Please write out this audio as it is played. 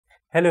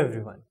Hello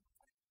everyone.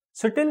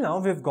 So till now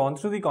we've gone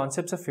through the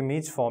concepts of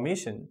image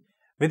formation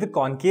with a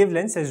concave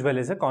lens as well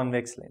as a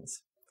convex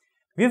lens.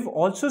 We have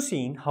also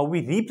seen how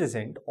we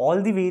represent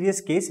all the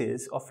various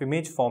cases of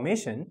image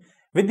formation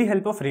with the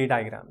help of ray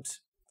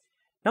diagrams.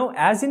 Now,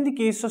 as in the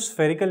case of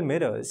spherical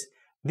mirrors,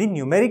 the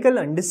numerical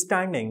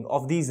understanding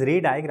of these ray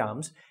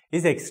diagrams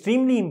is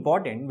extremely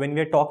important when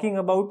we are talking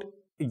about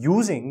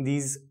using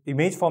these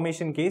image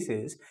formation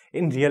cases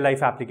in real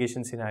life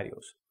application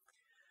scenarios.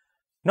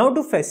 Now,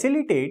 to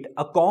facilitate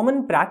a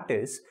common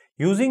practice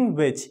using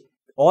which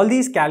all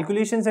these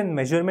calculations and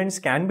measurements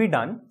can be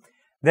done,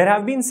 there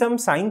have been some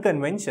sign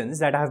conventions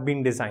that have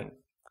been designed.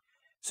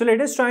 So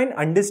let us try and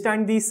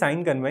understand these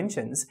sign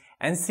conventions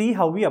and see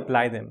how we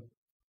apply them.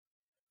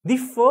 The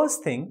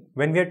first thing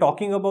when we are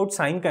talking about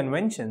sign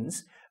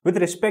conventions with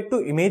respect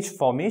to image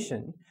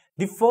formation,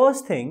 the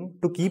first thing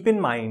to keep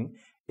in mind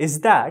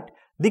is that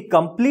the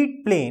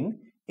complete plane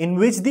in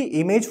which the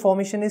image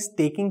formation is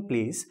taking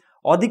place,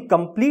 or the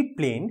complete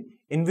plane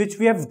in which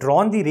we have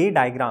drawn the ray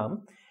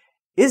diagram,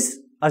 is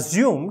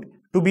assumed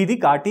to be the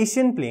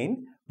Cartesian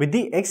plane with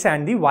the x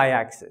and the y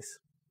axis.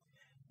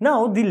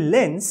 Now the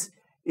lens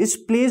is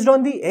placed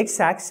on the x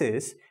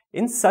axis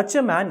in such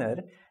a manner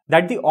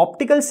that the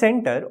optical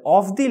center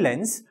of the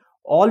lens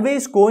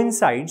always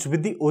coincides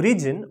with the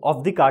origin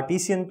of the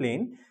Cartesian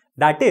plane,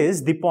 that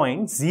is the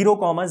point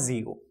 0,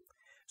 0.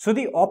 So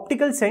the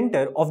optical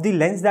center of the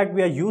lens that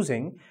we are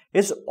using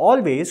is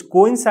always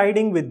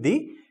coinciding with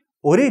the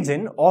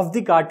origin of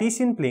the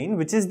Cartesian plane,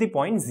 which is the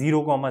point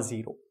 0,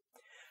 0.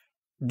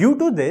 Due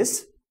to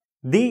this,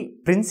 the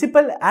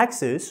principal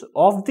axis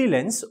of the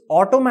lens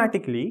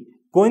automatically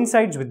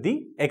coincides with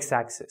the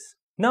x-axis.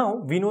 Now,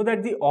 we know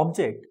that the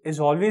object is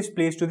always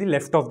placed to the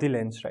left of the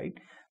lens, right?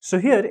 So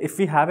here, if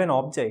we have an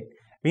object,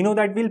 we know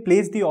that we'll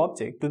place the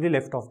object to the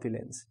left of the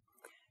lens.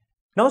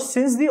 Now,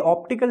 since the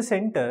optical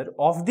center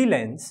of the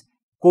lens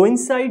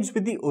coincides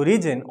with the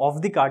origin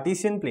of the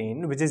Cartesian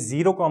plane, which is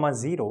 0,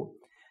 0,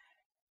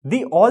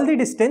 all the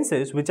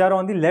distances which are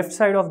on the left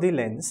side of the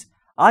lens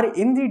are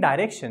in the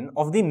direction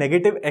of the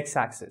negative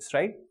x-axis,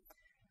 right?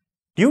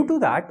 Due to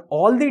that,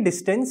 all the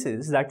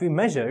distances that we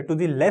measure to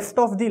the left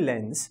of the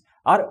lens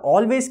are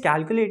always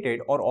calculated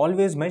or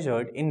always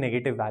measured in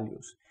negative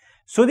values.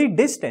 So the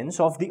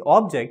distance of the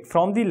object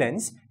from the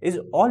lens is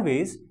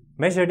always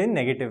measured in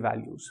negative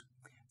values.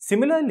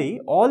 Similarly,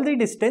 all the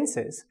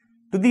distances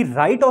to the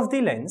right of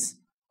the lens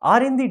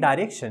are in the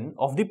direction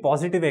of the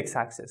positive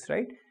x-axis,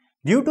 right?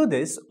 Due to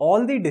this,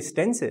 all the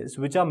distances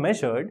which are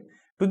measured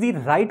to the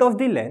right of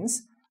the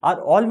lens are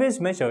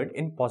always measured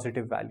in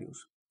positive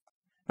values.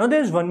 Now,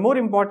 there is one more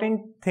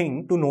important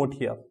thing to note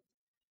here.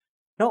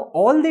 Now,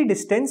 all the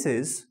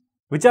distances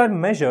which are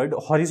measured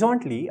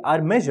horizontally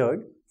are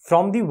measured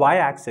from the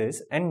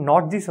y-axis and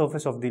not the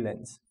surface of the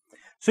lens.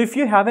 So, if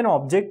you have an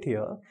object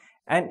here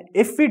and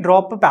if we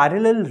drop a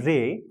parallel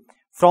ray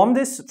from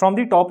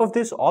the top of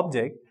this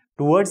object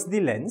towards the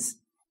lens,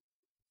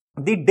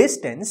 the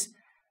distance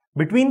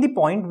between the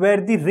point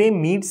where the ray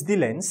meets the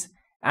lens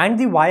and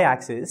the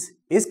y-axis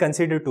is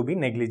considered to be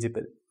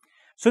negligible.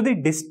 So the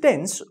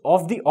distance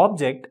of the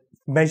object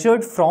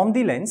measured from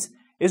the lens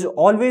is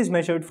always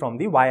measured from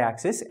the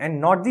y-axis and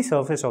not the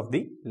surface of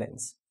the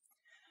lens.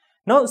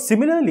 Now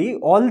similarly,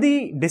 all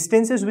the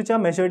distances which are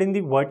measured in the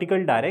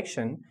vertical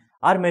direction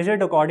are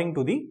measured according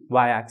to the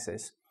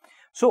y-axis.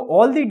 So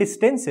all the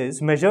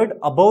distances measured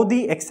above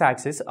the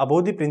x-axis,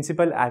 above the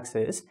principal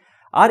axis,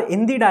 are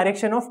in the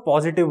direction of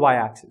positive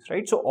y-axis,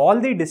 right? So all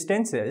the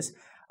distances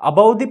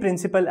above the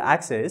principal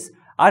axis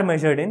are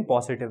measured in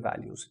positive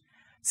values.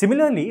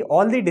 Similarly,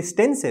 all the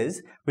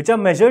distances which are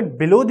measured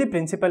below the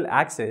principal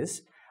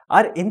axis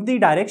are in the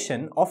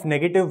direction of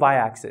negative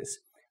y-axis.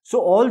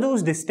 So all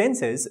those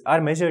distances are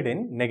measured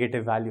in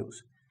negative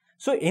values.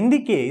 So in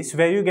the case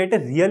where you get a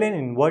real and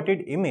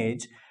inverted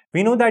image,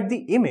 we know that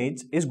the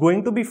image is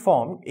going to be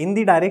formed in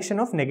the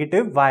direction of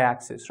negative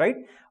y-axis, right?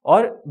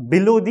 Or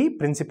below the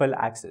principal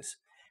axis.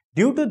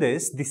 Due to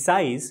this, the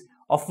size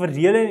of a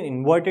real and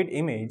inverted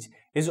image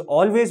is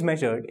always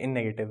measured in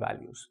negative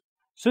values.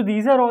 So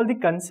these are all the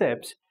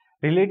concepts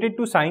related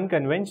to sign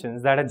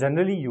conventions that are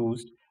generally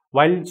used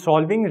while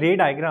solving ray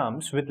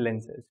diagrams with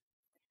lenses.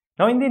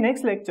 Now in the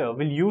next lecture,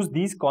 we'll use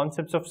these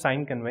concepts of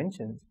sign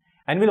conventions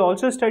and we'll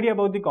also study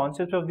about the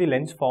concepts of the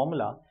lens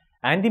formula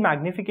and the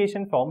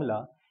magnification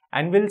formula,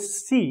 and we'll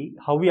see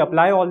how we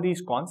apply all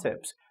these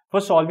concepts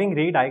for solving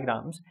ray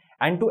diagrams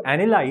and to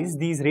analyze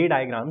these ray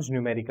diagrams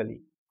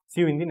numerically.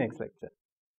 See you in the next lecture.